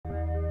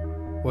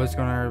What's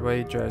going on,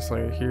 everybody?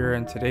 Jazslayer here,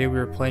 and today we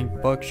are playing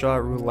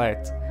Buckshot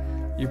Roulette.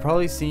 You've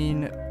probably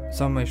seen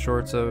some of my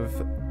shorts of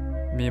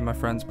me and my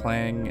friends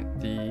playing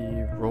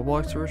the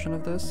Roblox version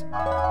of this.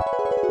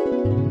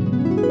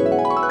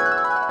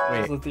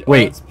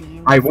 Wait,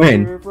 I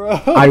win.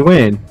 I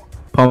win.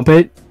 Pump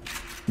it.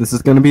 This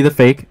is gonna be the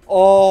fake.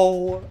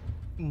 Oh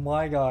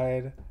my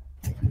god.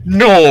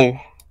 No!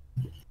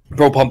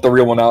 Bro, pump the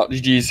real one out.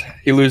 GG's.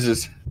 He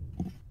loses.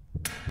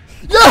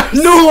 Yes!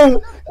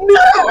 No!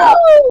 No!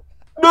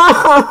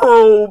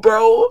 No,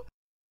 bro!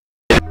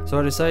 So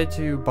I decided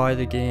to buy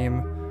the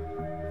game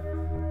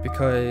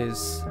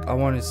because I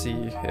want to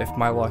see if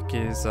my luck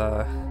is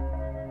a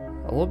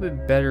little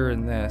bit better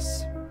in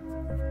this.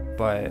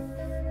 But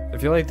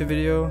if you like the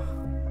video,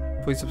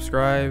 please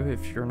subscribe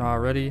if you're not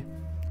already.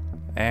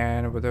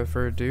 And without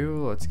further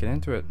ado, let's get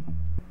into it.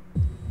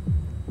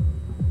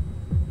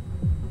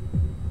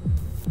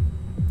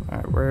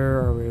 Alright, where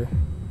are we?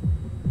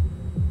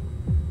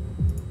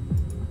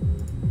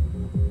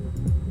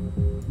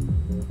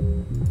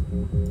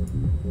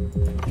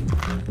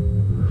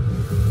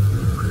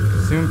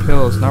 Zoom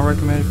pills, not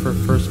recommended for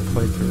first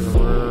playthrough.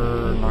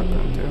 We're not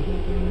going to.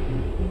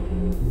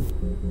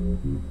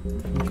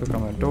 Click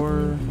on the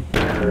door.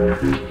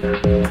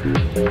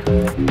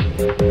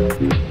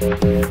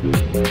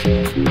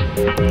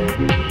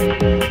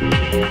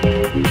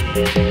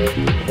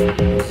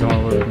 There's the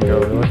only way we can go,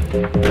 really.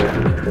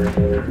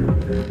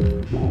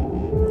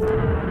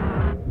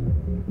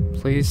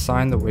 Please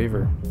sign the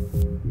waiver.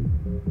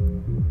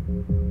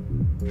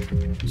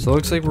 So it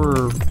looks like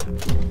we're,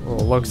 well,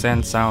 it looks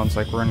and sounds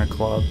like we're in a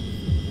club.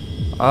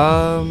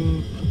 How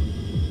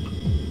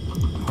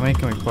many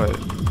can we put?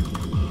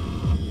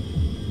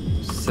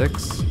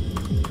 6?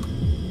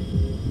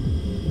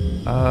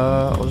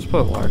 I'll just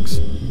put Lex.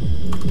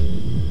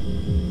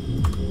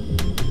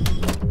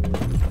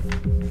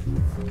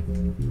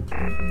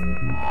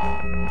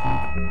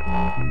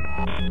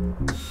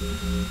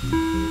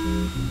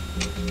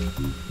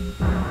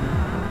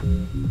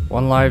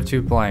 One live,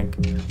 2 blank.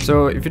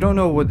 So if you don't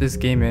know what this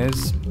game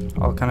is,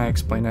 I'll kind of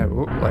explain it.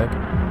 Ooh, like,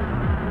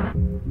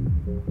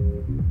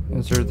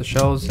 insert the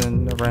shells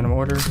in a random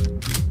order.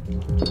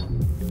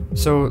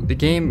 So the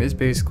game is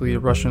basically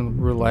Russian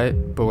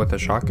roulette, but with a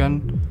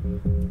shotgun.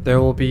 There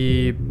will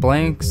be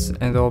blanks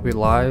and there will be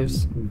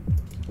lives.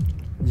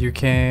 You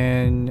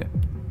can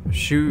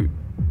shoot,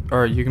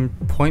 or you can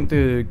point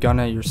the gun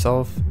at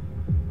yourself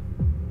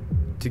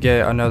to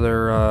get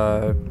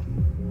another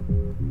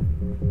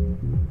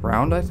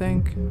round, I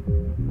think.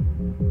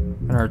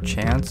 Another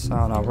chance. I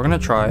don't know. We're gonna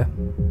try.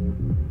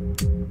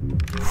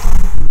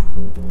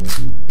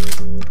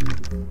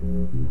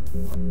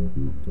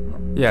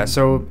 Yeah,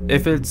 so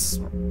if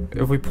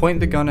we point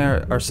the gun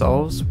at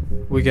ourselves,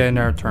 we get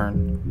another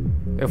turn.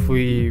 If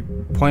we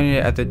point it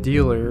at the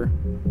dealer,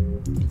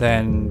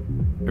 then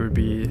it would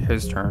be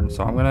his turn.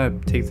 So I'm gonna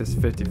take this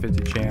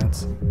 50-50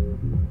 chance.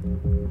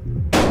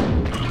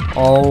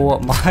 Oh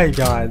my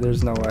god,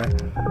 there's no way.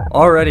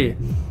 Already.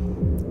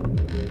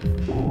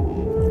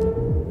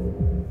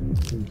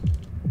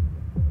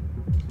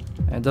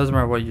 And it doesn't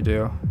matter what you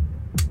do.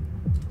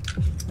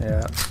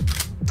 Yeah.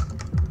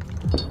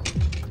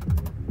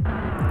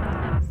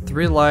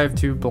 3 live,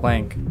 2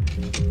 blank.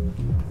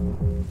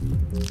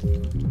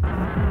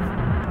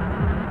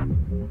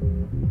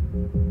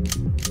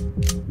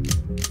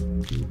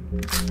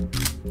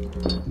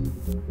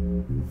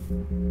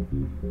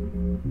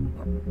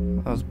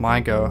 That was my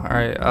go.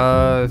 Alright,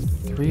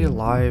 3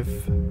 live.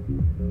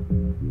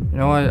 You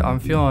know what? I'm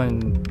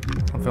feeling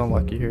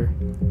lucky here.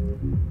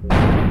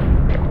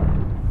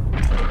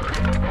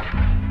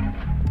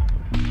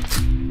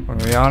 I'm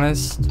gonna be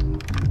honest,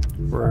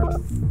 we're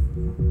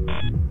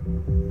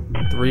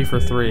 3 for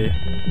 3.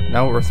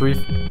 No, we're 3.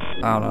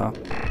 I don't know.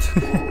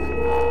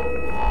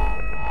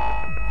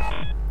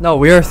 No,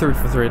 we are 3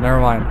 for 3. Never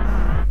mind.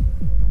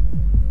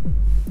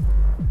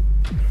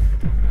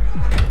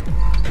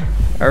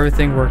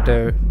 Everything worked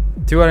out.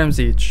 2 items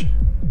each.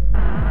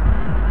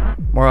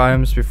 More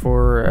items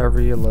before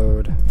every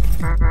load.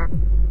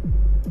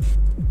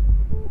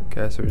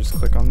 Okay, so we just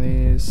click on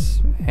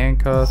these.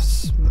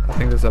 Handcuffs. I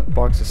think there's a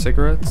box of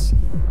cigarettes.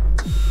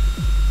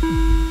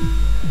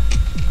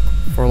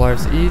 4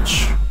 lives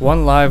each.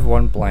 1 live,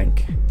 1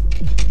 blank.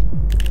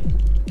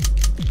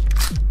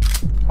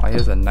 Oh, he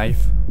has a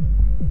knife.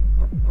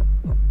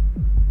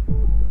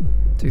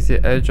 Takes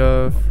the edge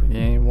off.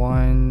 Gain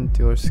 1.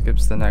 Dealer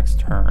skips the next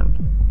turn.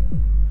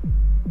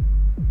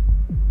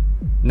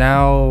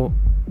 Now,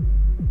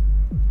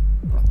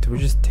 do we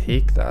just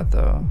take that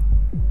though?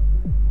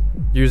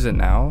 Use it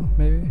now,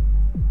 maybe?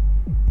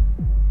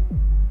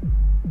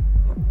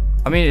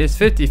 I mean, it's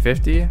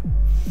 50-50.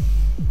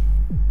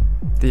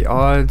 The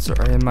odds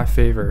are in my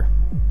favor.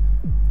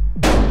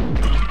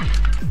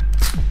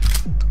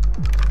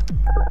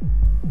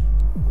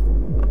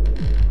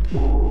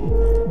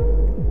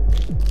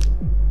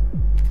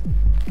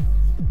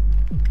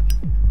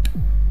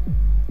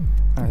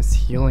 Nice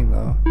healing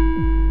though.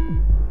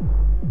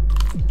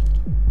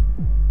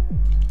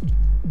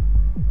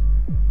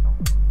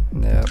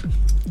 Yep.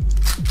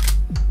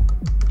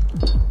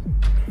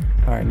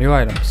 new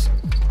items.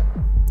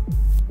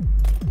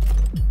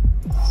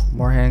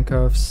 More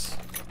handcuffs.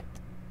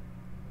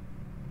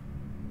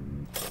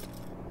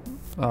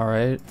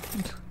 Alright.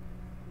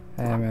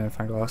 And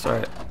magnifying glass.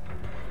 Alright.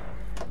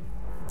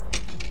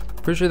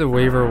 Pretty sure the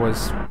waiver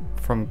was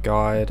from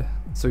God.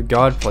 So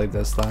God played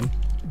this then.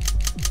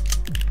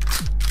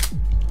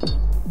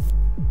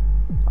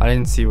 I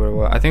didn't see what it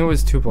was. I think it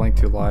was 2 blank,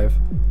 2 live.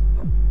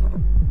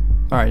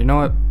 Alright, you know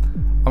what?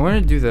 I'm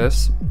gonna do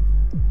this.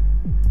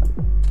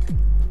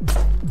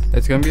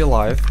 It's gonna be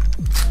alive.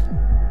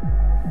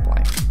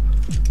 Blank.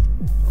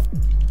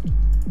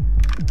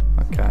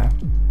 Okay.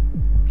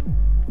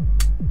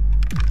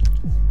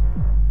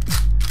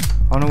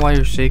 I don't know why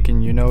you're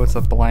shaking. You know it's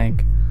a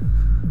blank.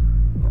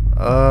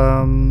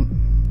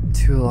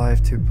 2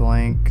 live, 2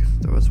 blank.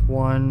 There was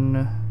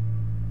 1.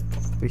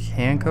 We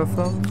handcuff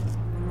him.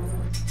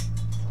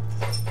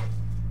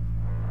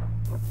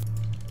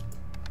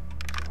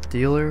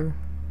 Dealer.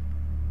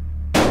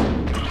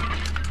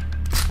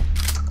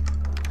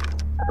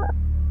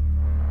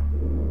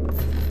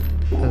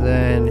 And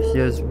then he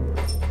has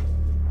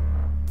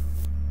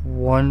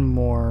 1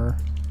 more.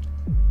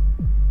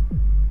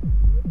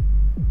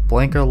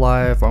 Blank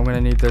alive. I'm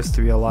gonna need this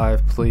to be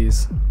alive,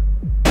 please.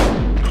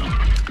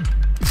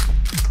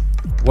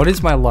 What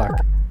is my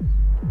luck?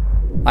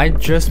 I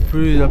just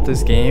booted up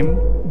this game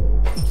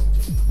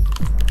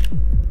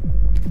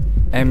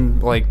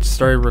and like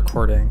started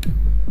recording.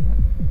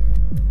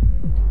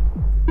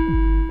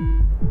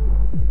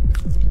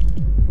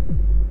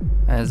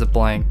 And it's a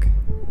blank.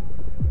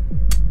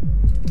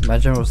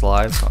 Imagine it was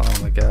live.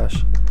 Oh my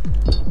gosh.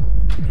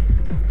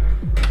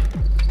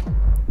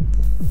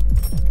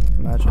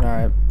 Imagine,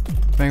 alright.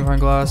 Magnifying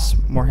glass,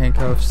 more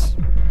handcuffs.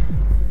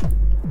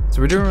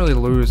 So we didn't really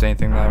lose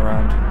anything that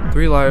round.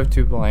 3 live,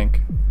 2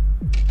 blank.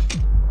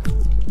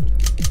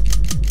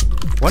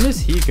 When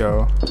does he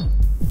go?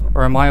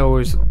 Or am I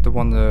always the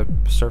one to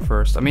start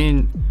first? I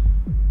mean,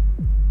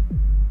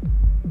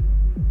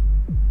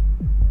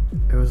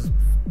 it was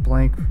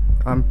blank.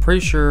 I'm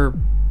pretty sure,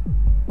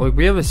 like,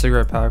 we have a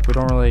cigarette pack. We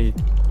don't really,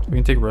 we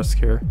can take a risk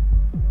here.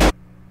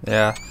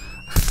 Yeah.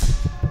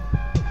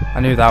 I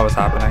knew that was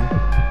happening.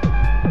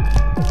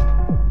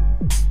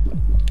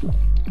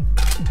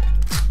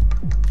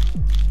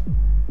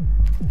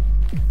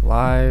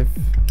 Live.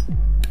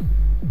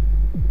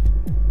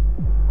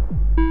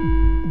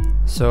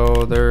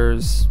 So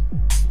there's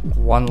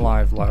 1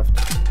 live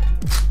left.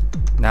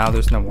 Now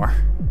there's no more.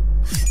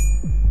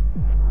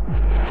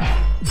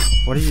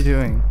 What are you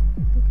doing?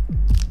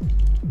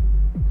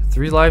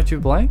 3 live, 2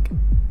 blank?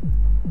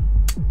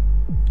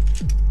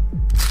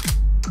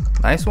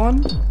 Nice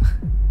one.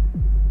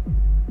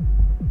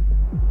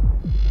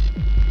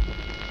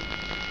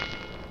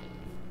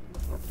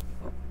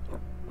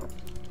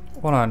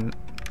 Hold on.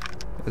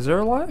 Is there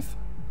a live?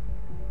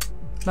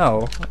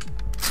 No.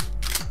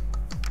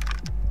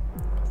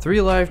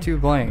 3 live, 2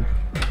 blank.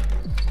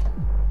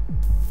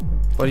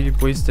 But he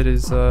wasted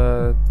his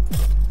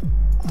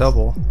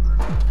double.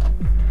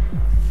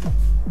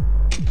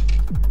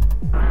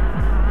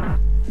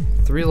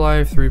 3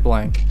 live, 3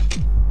 blank.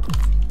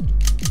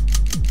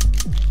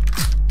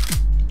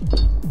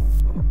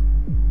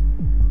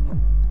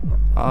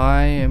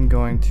 I am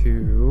going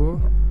to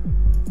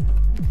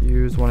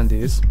use one of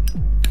these.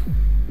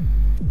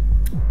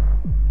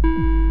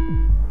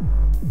 I'm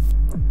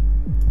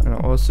gonna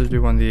also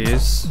do one of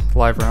these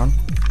live round.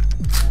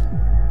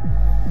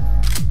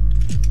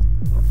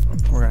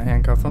 We're gonna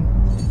handcuff him.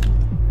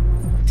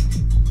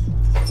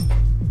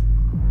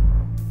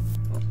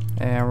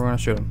 And we're gonna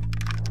shoot him.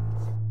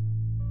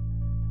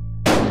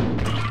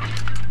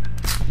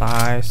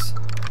 Nice.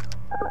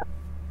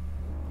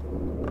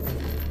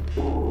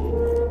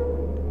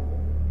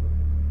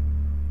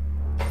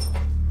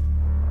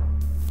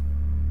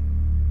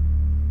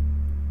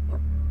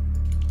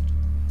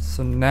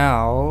 So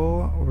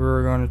now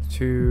we're going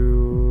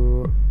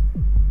to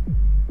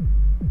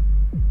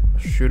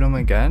shoot him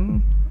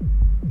again.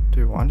 Do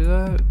we want to do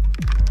that?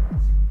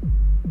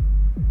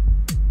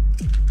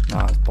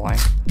 No, it's blank.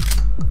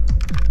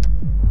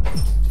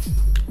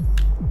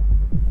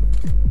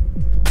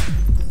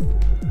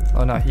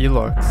 Oh no, he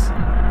looks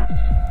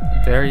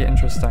very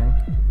interesting.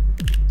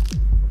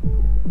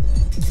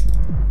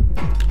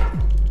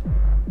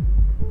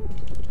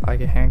 I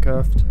get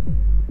handcuffed.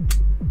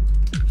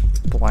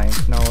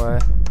 Blank, no way.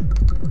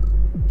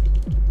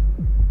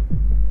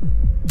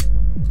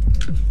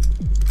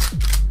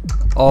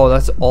 Oh,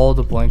 that's all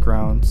the blank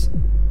rounds.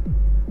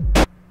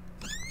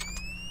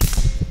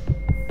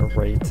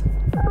 Great.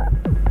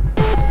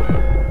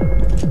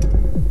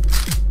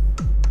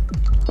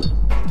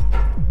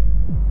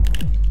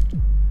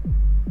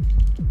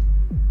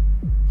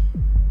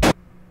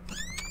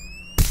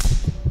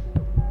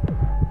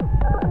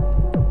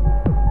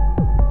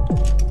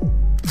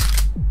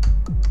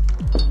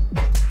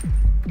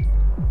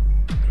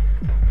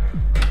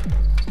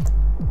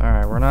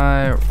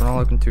 We're not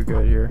looking too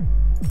good here.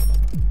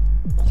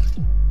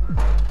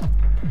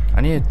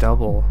 I need a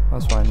double.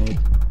 That's what I need.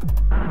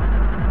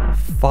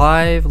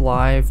 5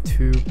 live,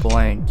 2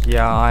 blank.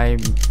 Yeah, I'm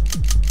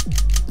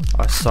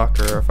a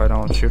sucker if I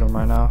don't shoot him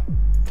right now.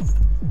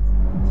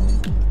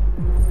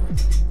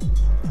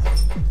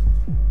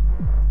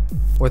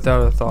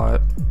 Without a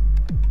thought.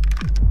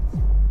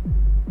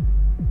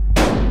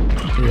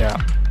 Yeah.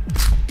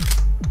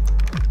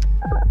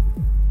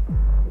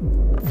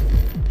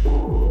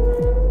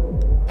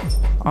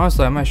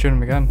 Honestly, I might shoot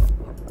him again.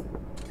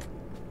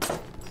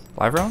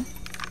 Live round?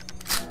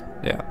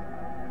 Yeah.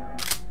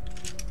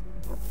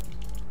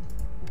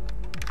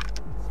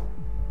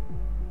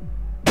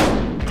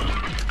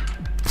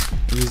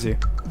 Easy.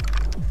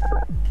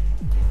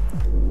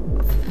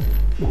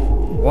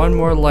 One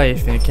more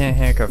life and you can't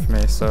handcuff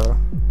me, so.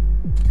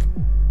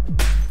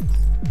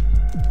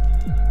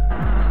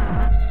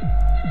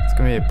 It's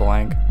gonna be a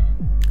blank.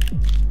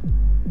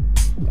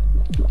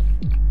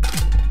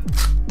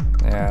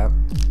 Yeah.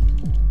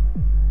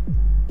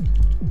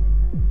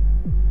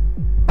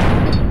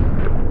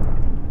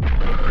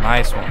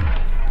 Nice one.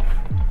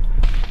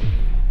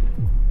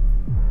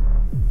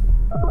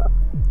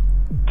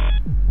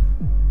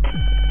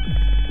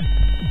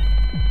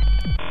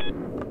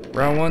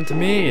 Round 1 to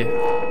me.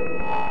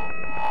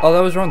 Oh,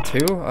 that was round 2?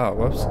 Oh,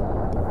 whoops.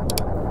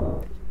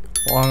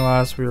 Long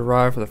last, we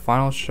arrive for the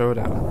final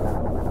showdown.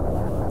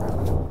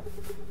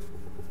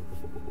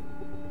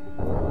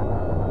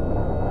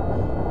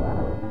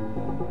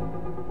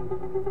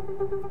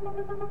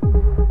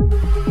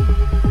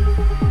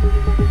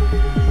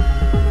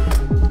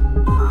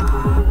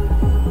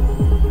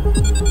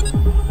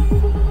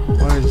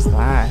 What is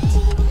that?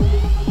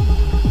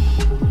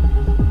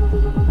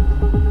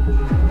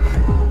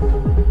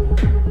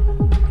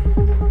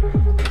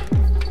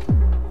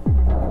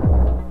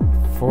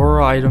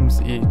 Four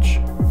items each.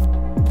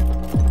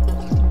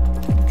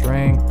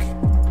 Drink.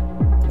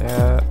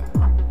 Yeah.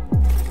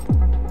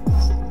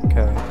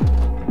 Okay.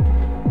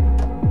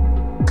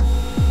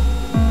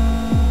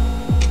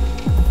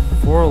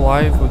 4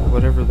 live with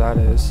whatever that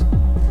is.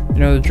 You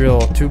know the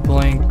drill. 2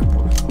 blank,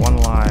 1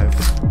 live.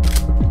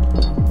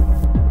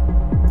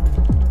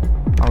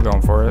 I'm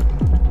going for it.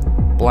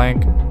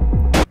 Blank.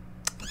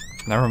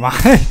 Never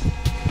mind.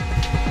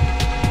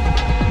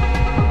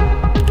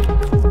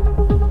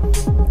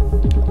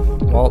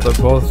 Well, they're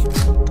both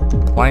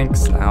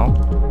blanks now.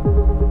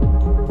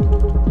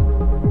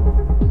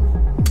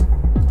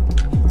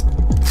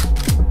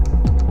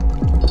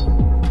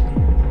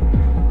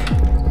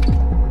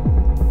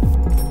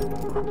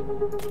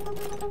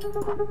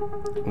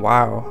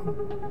 Wow.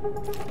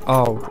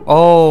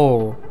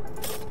 Oh.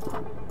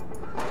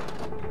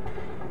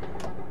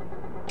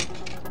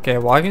 Okay,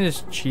 well I can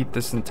just cheat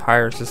this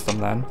entire system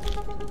then.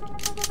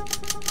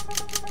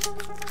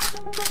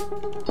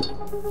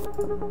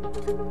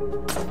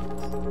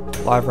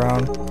 Live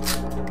round.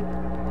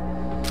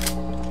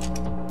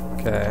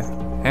 Okay,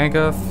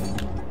 handcuff.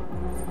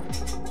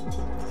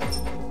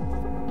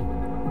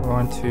 We're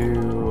going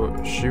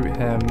to shoot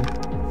him.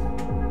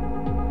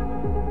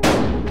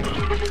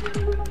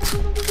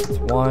 It's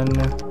 1.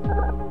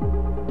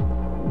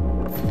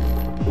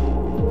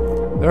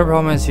 The other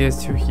problem is he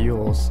has 2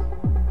 heals.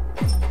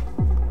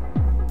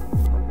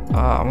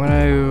 I'm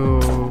gonna do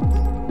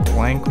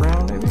blank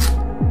round maybe?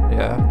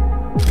 Yeah.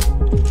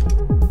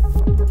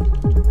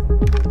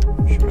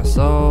 Shoot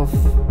myself.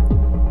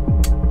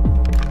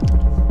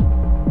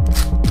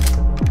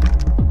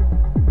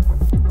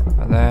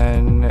 And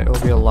then it'll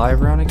be a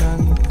live round again.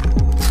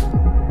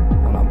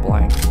 I'm not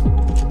blank.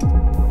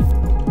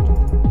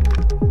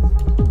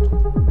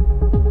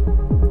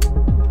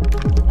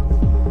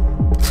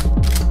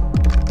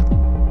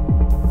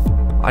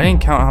 I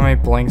didn't count how many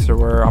blanks there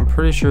were. I'm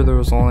pretty sure there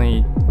was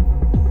only...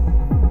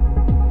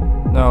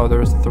 No, there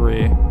was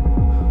 3.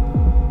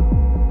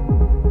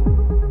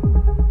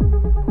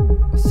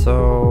 So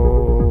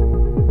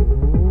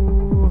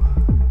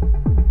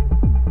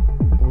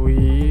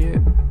we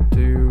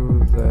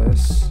do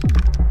this.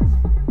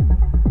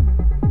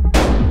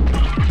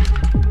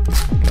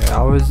 Okay,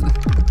 I was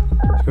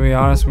to be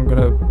honest,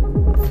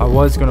 I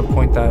was gonna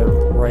point that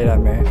right at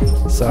me.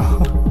 So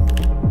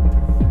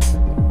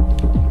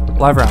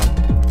live round.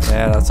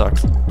 Yeah, that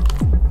sucks.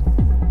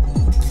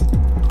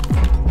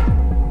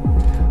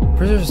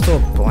 Prisoners are still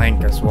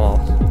blank as well.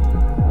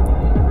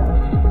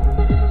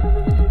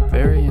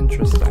 Very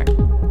interesting.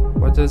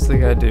 What does the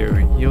guy do?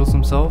 He heals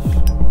himself?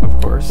 Of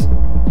course.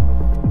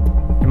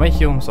 He might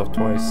heal himself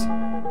twice.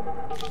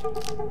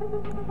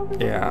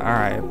 Yeah,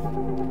 alright.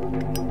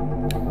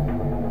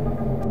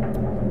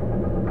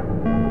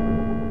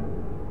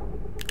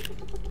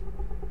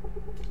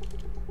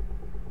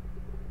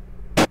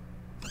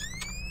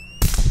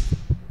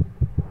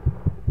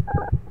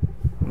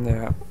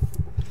 Yeah.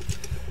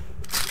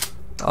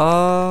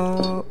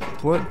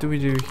 What do we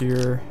do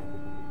here?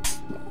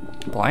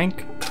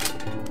 Blank?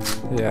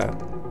 Yeah.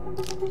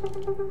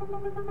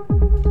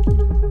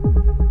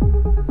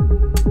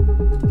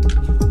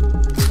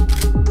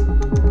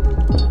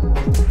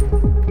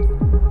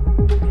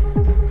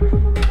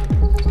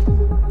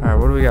 Alright,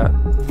 what do we got?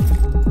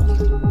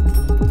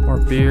 More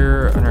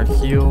beer and our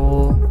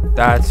heal.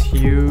 That's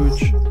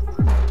huge.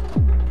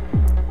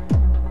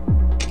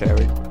 Okay,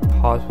 we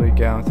possibly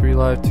get him 3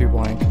 live, 2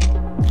 blank.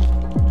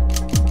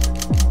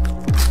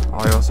 Oh,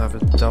 I also have a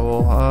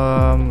double.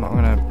 I'm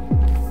gonna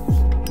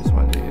use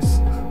one of these.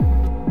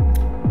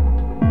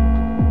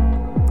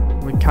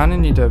 We kind of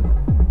need to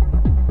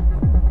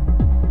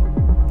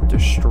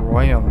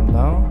destroy him,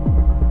 no?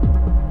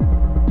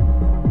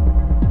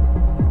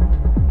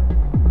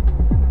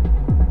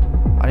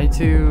 I need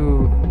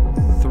to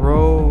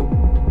throw.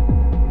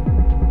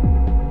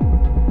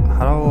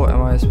 How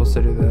am I supposed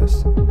to do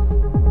this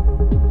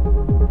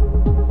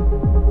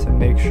to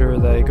make sure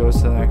that it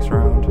goes to the next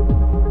round?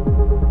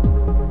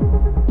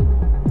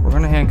 We're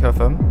gonna handcuff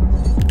him.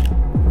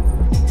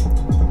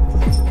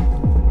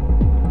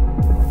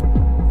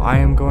 I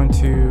am going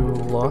to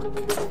look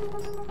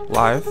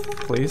live,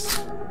 please.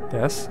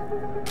 Yes.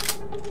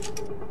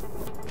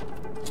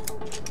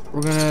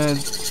 We're gonna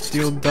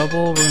deal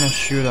double. We're gonna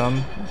shoot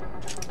him,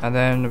 and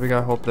then we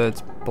gotta hope that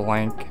it's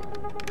blank.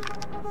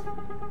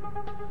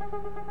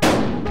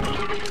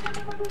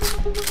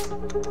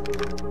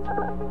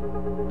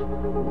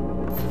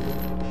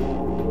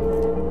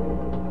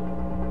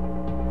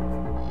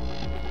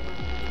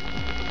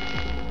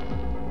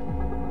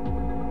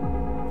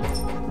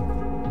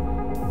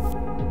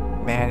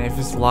 Man, if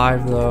it's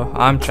live though,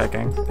 I'm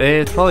checking.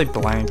 It's probably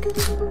blank.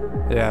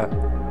 Yeah.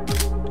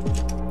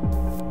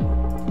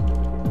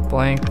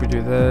 Blank, we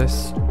do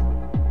this.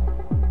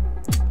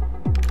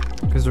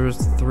 Because there was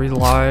 3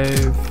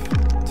 live,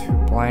 2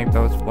 blank,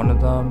 that was one of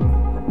them.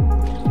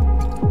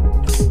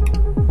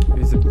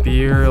 Use a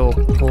beer, it'll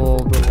pull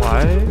the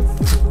live.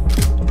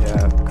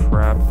 Yeah,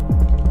 crap.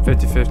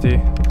 50-50.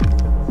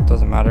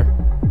 Doesn't matter.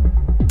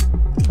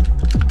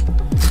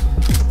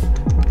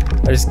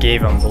 I just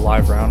gave him the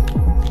live round.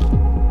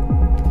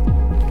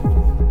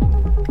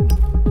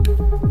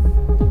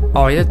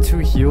 Oh, he had 2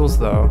 heals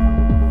though.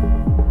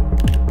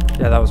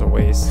 Yeah, that was a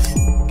waste.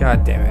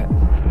 God damn it.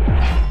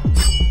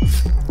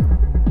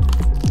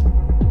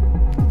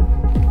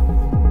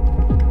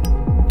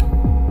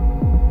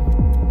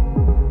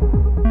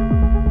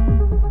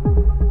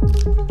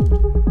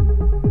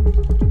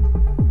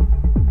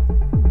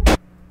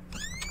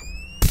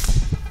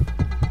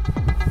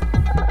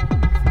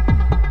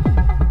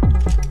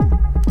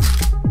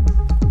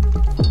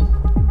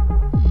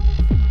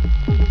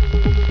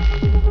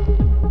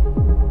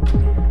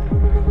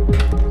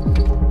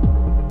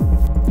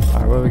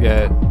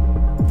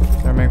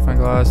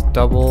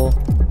 Double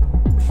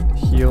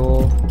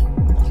heal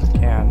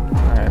can.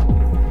 Alright.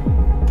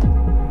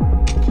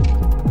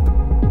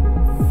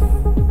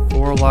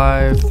 4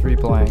 live, 3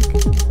 blank.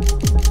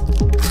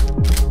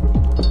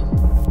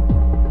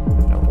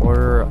 In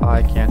order,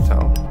 I can't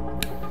tell.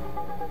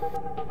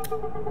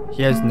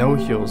 He has no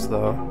heals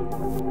though.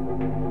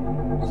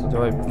 So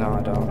do I? No,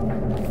 I don't. I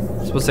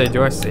was supposed to say,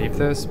 do I save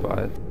this?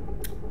 But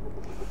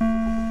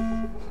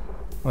I'm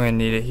gonna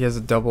need it. He has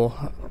a double.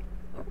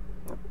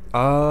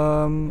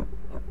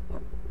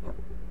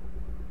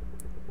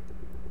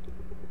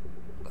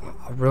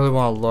 I really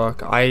want to look.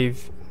 The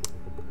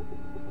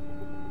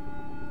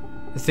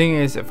thing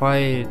is, if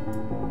I...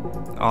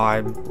 Oh,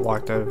 I'm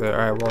locked out of it.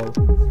 Alright, well...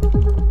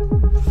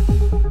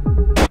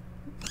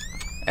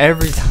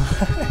 Every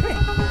time.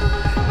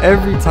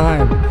 Every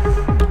time.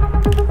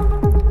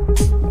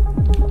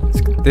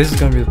 This is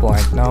gonna be the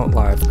blank. No,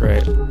 live.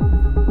 Great.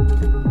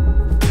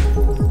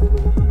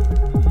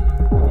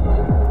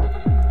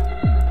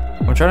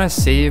 I'm trying to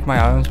save my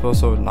items, but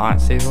also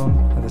not save them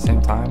at the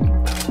same time.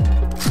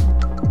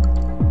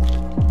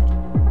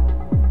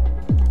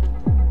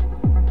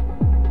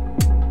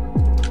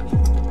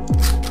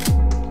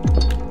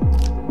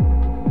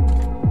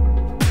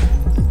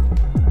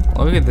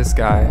 Look at this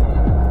guy.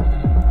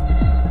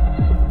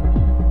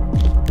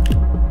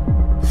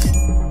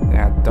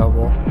 Yeah,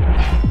 double.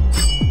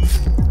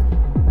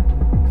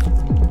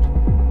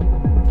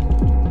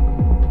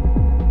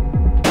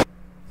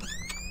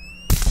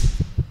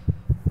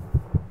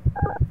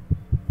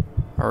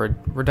 Alright,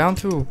 we're down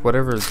to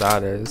whatever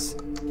that is.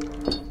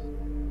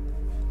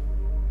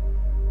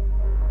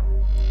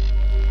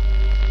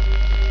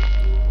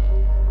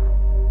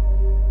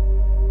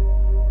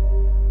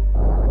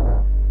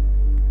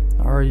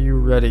 Are you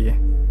ready?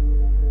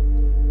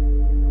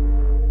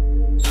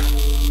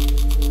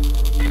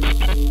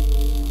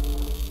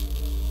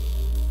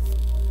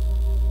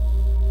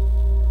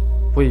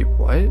 Wait,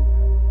 what?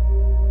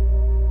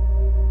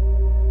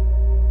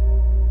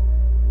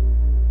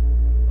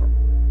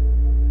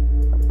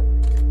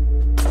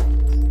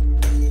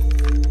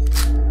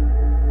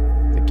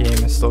 The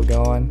game is still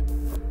going.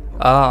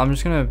 I'm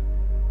just gonna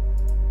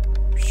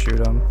shoot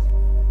him.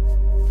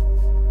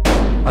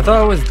 I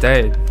thought I was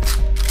dead.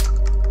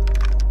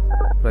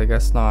 But I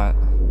guess not.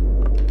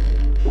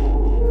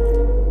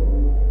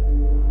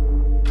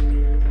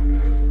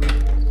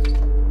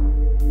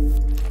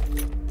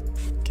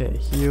 Okay,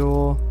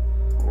 heal.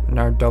 And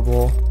our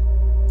double.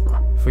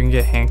 If we can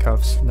get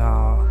handcuffs.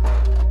 Nah.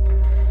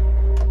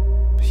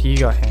 He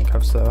got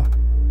handcuffs though.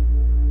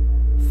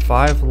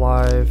 5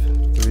 live,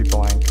 3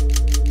 blank.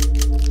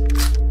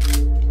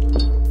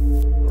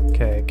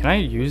 Can I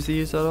use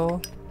these at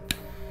all?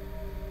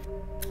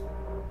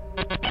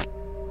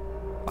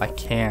 I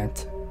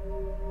can't.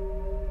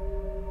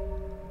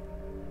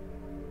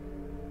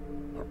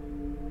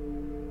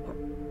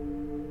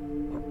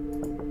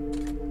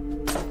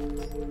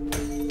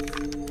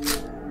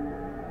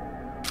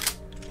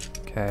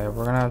 Okay,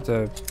 we're gonna have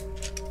to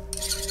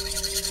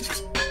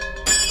just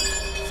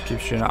keep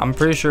shooting. I'm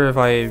pretty sure if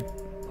I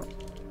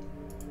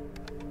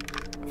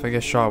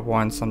get shot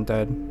once, I'm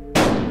dead.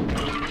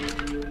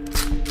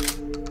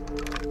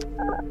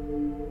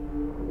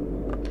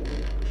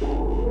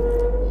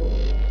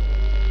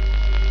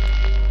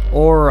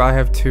 Or I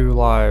have 2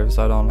 lives,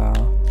 I don't know.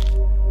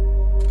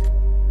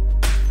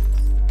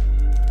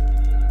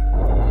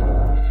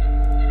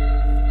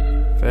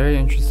 Very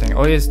interesting.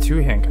 Oh, he has 2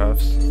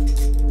 handcuffs.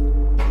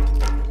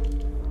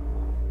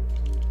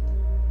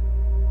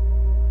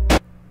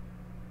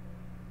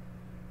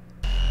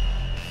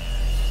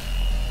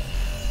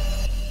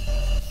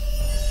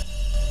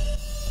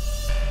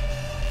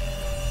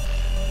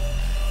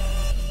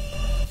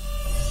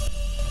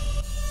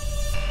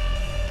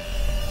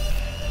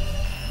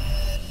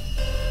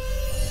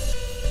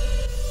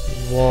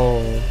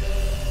 Whoa.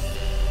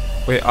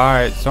 Wait,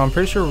 alright, so I'm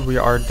pretty sure we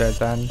are dead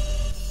then.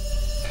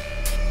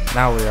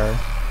 Now we are.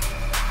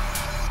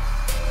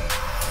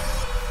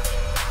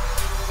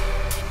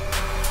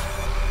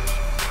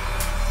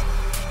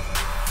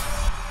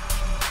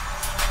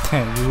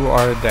 You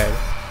are dead.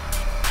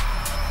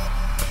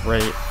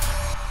 Great.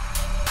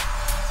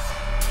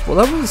 Well,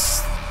 that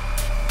was...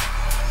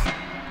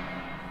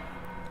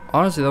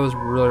 honestly, that was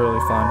really, really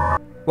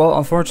fun. Well,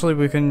 unfortunately,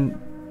 we couldn't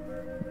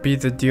be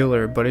the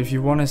dealer, but if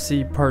you want to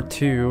see part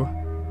 2,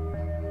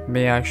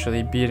 me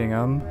actually beating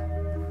him,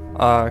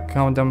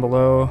 comment down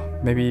below,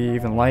 maybe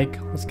even like.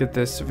 Let's get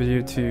this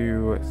video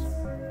to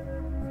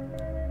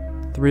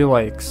 3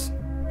 likes,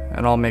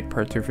 and I'll make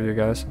part 2 for you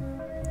guys.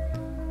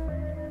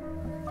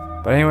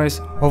 But anyways,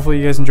 hopefully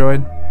you guys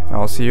enjoyed, and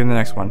I'll see you in the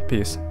next one.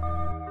 Peace.